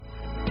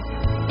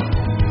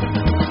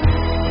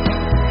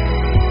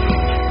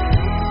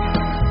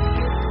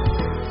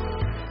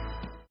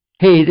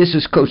Hey, this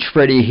is Coach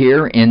Freddie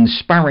here,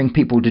 inspiring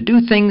people to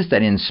do things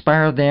that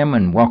inspire them,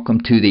 and welcome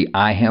to the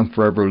iHemp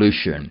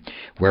Revolution,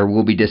 where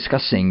we'll be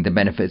discussing the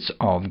benefits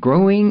of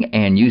growing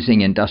and using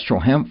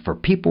industrial hemp for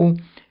people,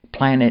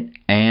 planet,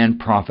 and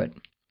profit.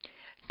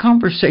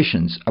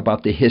 Conversations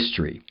about the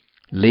history,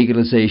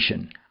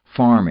 legalization,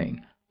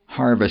 farming,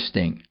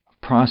 harvesting,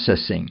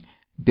 processing,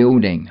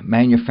 building,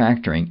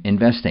 manufacturing,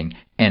 investing,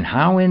 and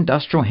how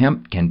industrial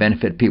hemp can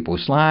benefit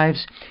people's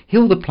lives,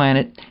 heal the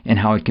planet, and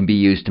how it can be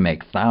used to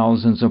make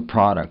thousands of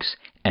products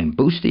and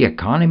boost the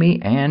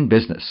economy and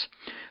business.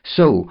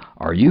 So,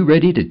 are you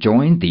ready to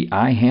join the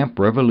iHemp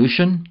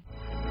revolution?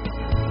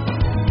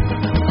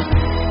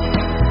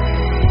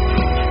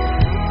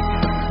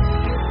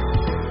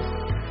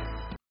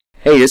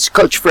 Hey, it's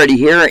Coach Freddie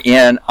here,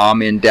 and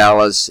I'm in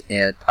Dallas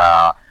at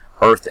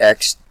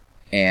EarthX.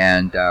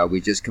 And we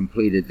just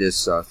completed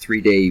this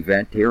 3-day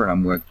event here, and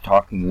I'm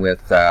talking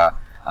with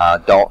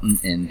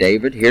Daulton and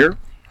David here.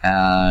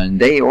 And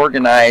they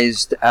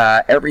organized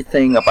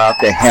everything about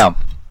the hemp.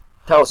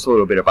 Tell us a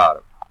little bit about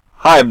it.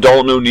 Hi, I'm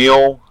Daulton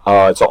O'Neill.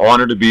 It's an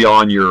honor to be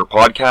on your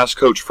podcast,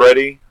 Coach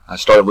Freddie. I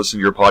started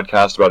listening to your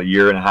podcast about 1.5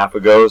 years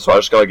ago, so I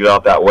just got to get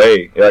out that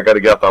way. I got to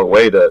get out that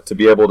way to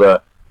be able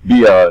to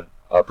be a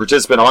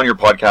participant on your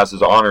podcast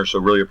is an honor, so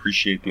really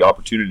appreciate the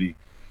opportunity.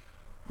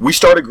 We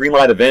started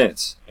GreenLight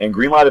Events, and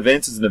GreenLight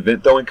Events is an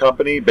event throwing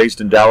company based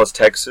in Dallas,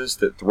 Texas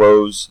that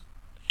throws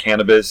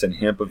cannabis and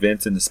hemp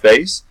events into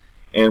space.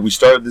 And we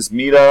started this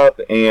meetup,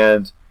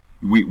 and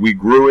we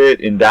grew it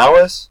in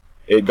Dallas.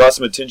 It got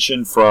some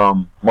attention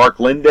from Mark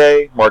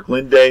Linday. Mark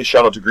Linday,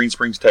 shout out to Green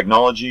Springs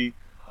Technology,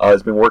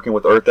 has been working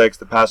with EarthX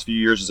the past few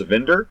years as a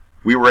vendor.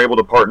 We were able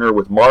to partner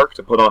with Mark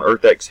to put on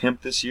EarthX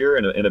Hemp this year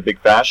in a big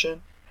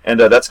fashion, and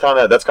that's kind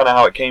of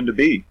how it came to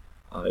be.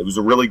 It was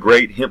a really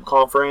great hemp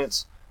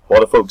conference. A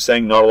lot of folks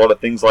saying not a lot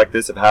of things like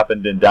this have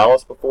happened in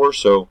Dallas before,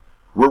 so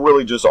we're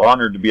really just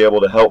honored to be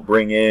able to help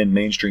bring in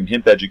mainstream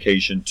hemp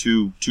education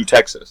to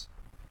Texas.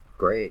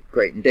 Great.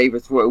 And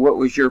David, what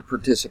was your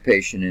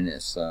participation in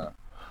this?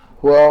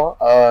 Well,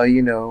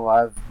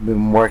 I've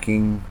been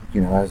working,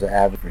 as an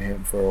advocate for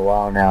hemp for a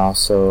while now,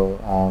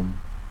 so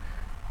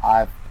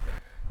I've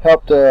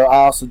helped. I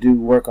also do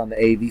work on the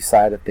AV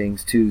side of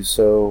things too,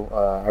 so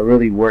I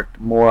really worked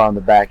more on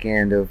the back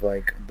end of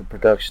like the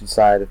production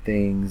side of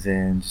things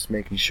and just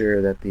making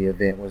sure that the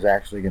event was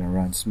actually going to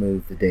run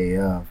smooth the day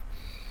of.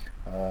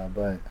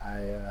 But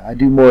I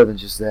do more than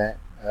just that.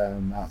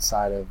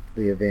 Outside of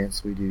the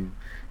events, we do.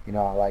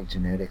 I like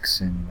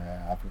genetics, and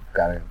I've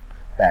got a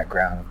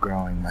background of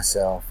growing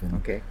myself. And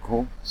okay,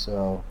 cool.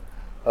 So.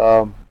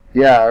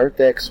 Yeah,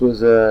 EarthX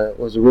was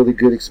a really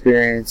good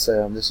experience.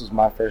 This was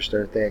my first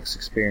EarthX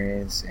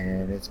experience,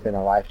 and it's been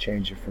a life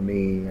changer for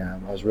me.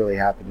 I was really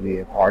happy to be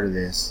a part of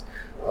this.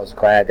 I was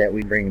glad that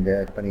we bring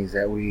the companies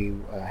that we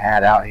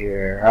had out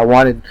here. I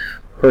wanted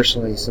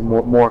personally some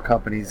more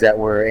companies that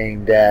were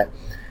aimed at,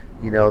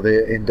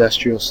 the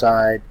industrial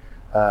side.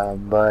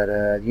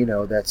 But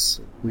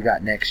we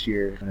got next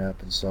year coming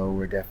up, and so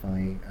we're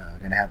definitely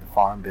going to have the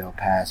Farm Bill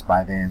passed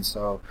by then.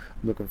 So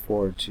I'm looking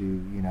forward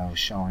to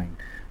showing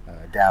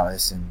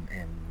Dallas and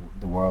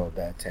the world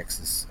that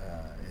Texas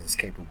is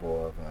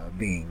capable of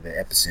being the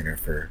epicenter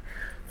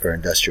for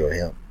industrial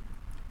hemp.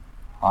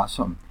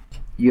 Awesome.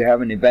 You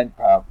have an event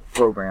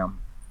program,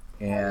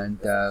 and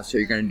so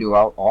you're going to do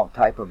all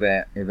type of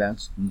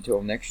events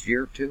until next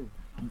year too.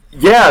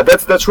 Yeah,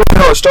 that's really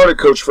how it started,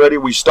 Coach Freddie.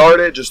 We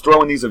started just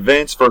throwing these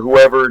events for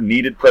whoever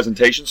needed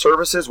presentation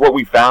services. What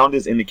we found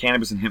is in the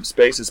cannabis and hemp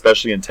space,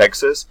 especially in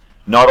Texas,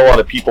 not a lot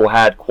of people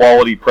had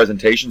quality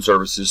presentation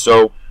services.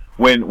 So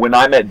when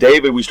I met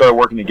David, we started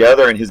working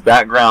together, and his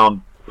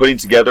background putting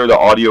together the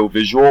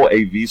audio-visual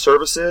AV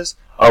services,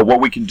 what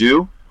we can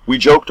do, we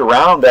joked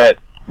around that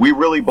we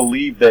really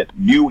believe that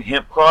new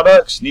hemp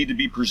products need to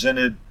be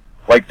presented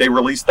like they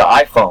released the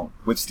iPhone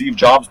with Steve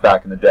Jobs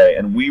back in the day,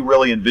 and we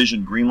really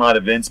envisioned GreenLight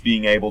Events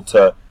being able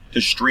to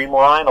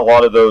streamline a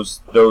lot of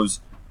those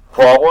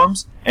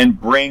problems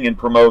and bring and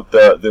promote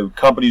the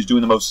companies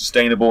doing the most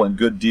sustainable and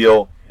good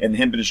deal in the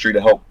hemp industry to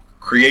help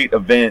create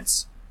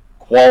events,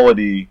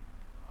 quality,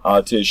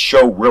 to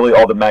show really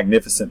all the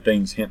magnificent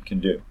things hemp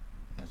can do.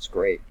 That's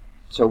great.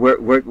 So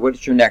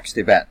what's your next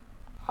event?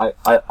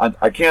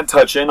 I can't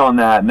touch in on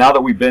that. Now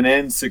that we've been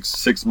in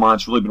six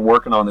months, really been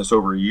working on this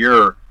over a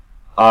year,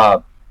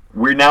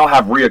 we now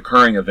have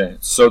reoccurring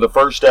events. So the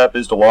first step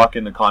is to lock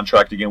in the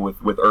contract again with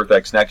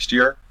EarthX next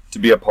year to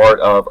be a part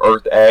of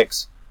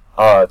EarthX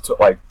to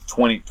like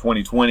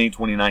 2020,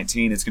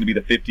 2019. It's going to be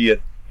the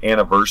 50th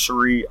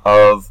anniversary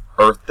of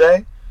Earth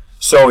Day.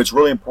 So it's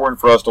really important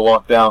for us to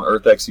lock down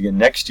EarthX again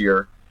next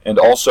year, and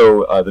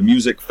also the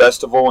music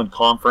festival and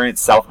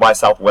conference, South by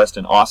Southwest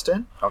in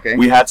Austin. Okay.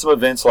 We had some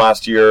events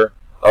last year,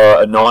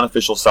 a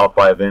non-official South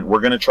by event.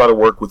 We're going to try to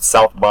work with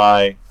South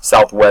by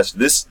Southwest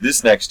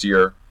this next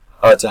year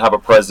to have a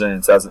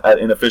presence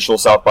in official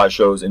South by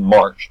shows in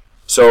March.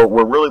 So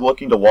we're really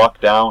looking to lock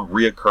down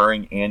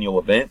reoccurring annual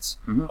events.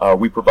 Mm-hmm.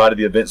 We provided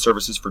the event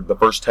services for the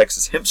first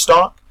Texas Hemp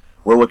Stock.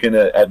 We're looking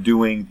at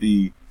doing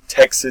the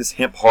Texas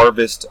Hemp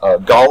Harvest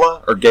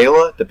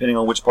Gala, depending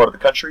on which part of the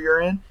country you're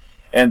in,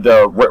 and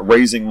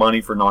raising money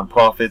for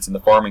nonprofits and the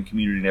farming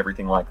community and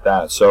everything like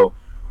that. So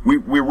we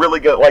really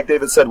get, like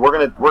David said, we're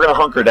gonna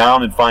hunker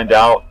down and find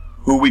out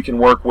who we can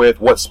work with,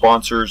 what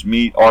sponsors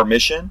meet our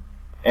mission,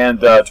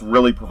 and to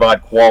really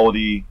provide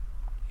quality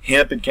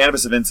hemp and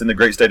cannabis events in the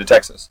great state of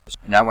Texas.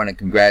 And I want to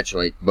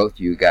congratulate both of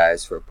you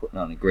guys for putting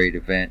on a great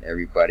event.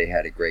 Everybody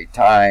had a great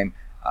time.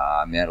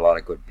 Met a lot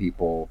of good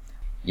people.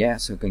 Yeah,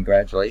 so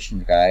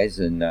congratulations, guys.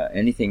 And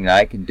anything that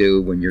I can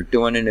do when you're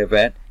doing an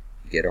event,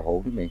 get a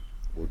hold of me.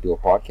 We'll do a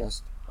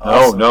podcast.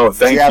 Awesome. No,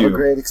 thank you. Did you have a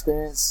great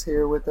experience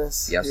here with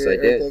us? Yes, I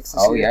did.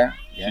 Oh, yeah.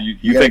 So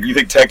you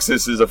think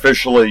Texas is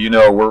officially,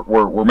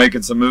 we're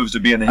making some moves to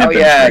be in the hemp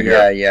industry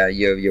here? Yeah.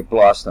 You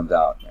blossomed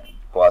out, man.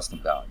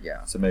 Blossomed out,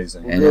 yeah. It's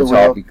amazing. And it's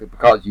all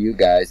because of you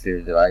guys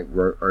that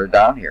are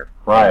down here.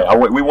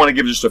 Right. We want to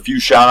give just a few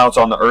shout-outs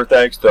on the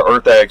EarthX. The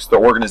EarthX, the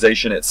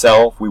organization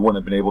itself, we wouldn't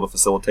have been able to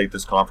facilitate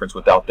this conference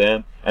without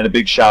them. And a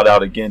big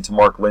shout-out again to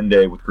Mark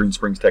Linde with Green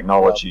Springs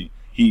Technology. Yep.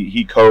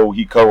 He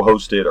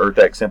co-hosted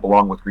EarthX Hemp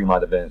along with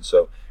Greenlight Events.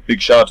 So big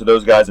shout out to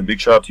those guys, and big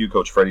shout out to you,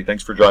 Coach Freddie.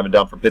 Thanks for driving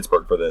down from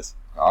Pittsburgh for this.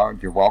 Oh,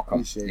 you're welcome.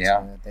 Appreciate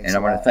yeah, you, man. And I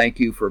want to thank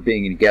you for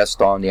being a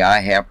guest on the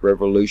iHemp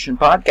Revolution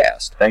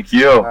podcast. Thank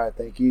you. All right,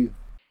 thank you.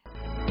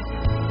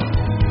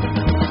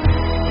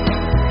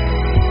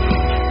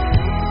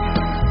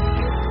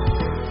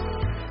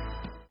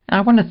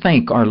 I want to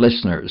thank our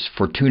listeners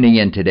for tuning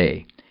in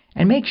today.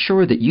 And make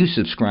sure that you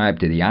subscribe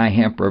to the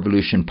iHemp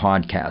Revolution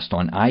podcast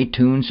on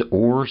iTunes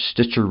or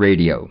Stitcher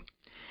Radio.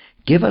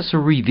 Give us a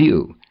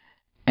review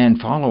and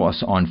follow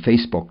us on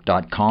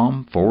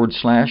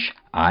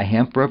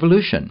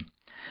Facebook.com/iHempRevolution.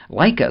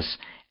 Like us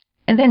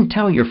and then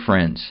tell your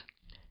friends.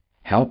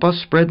 Help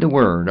us spread the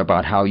word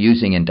about how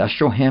using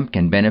industrial hemp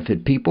can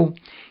benefit people,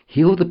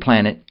 heal the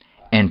planet,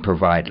 and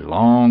provide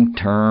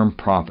long-term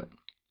profit.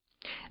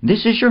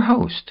 This is your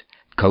host,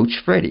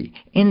 Coach Freddie,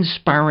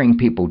 inspiring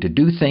people to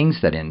do things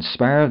that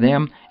inspire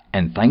them,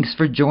 and thanks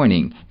for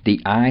joining the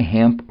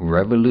iHemp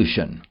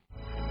Revolution.